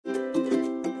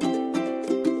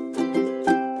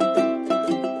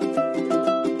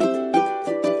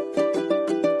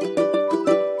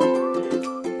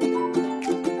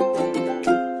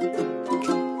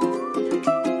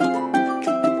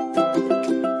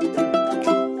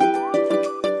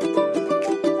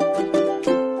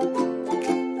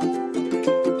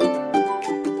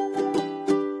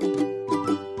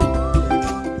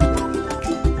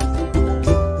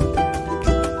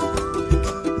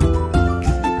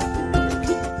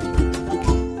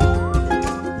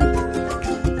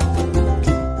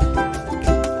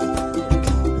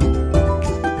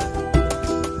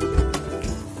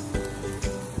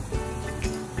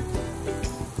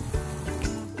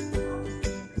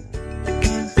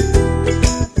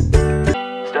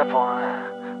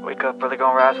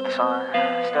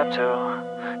Step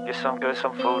 2, get some good,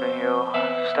 some food in you.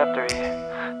 Step 3,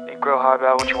 think real hard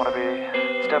about what you wanna be.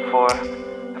 Step 4,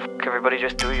 fuck everybody,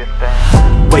 just do your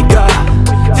thing. Wake up,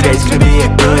 today's gonna be a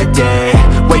good day.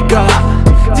 Wake up,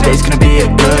 today's gonna be a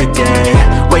good day.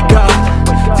 Wake up,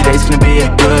 today's gonna be a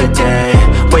good day.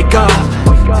 Wake up,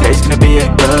 today's gonna be a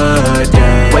good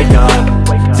day. Wake up,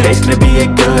 today's gonna be a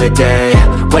good day.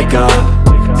 Wake up,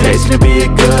 today's gonna be a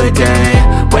good day.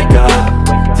 Wake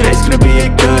up, today's gonna be a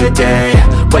good day.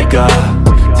 Wake up,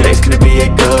 today's gonna be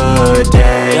a good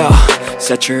day. Yo,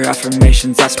 set your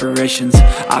affirmations, aspirations.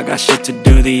 I got shit to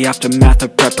do, the aftermath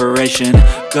of preparation.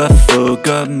 Good food,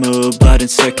 good mood, blood in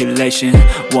circulation.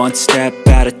 One step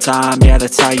at a time, yeah,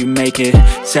 that's how you make it.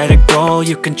 Set a goal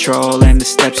you control and the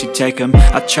steps you take them.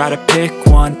 I try to pick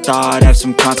one thought, have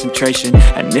some concentration.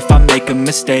 And if I make a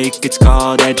mistake, it's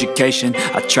called education.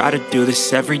 I try to do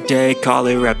this every day, call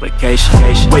it replication.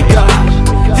 Wake up,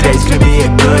 today's gonna be a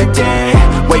good day.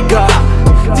 Wake up,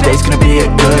 today's gonna be a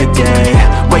good day.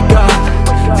 Wake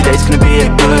up, today's gonna be a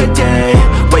good day.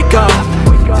 Wake up,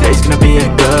 today's gonna be a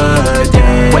good day.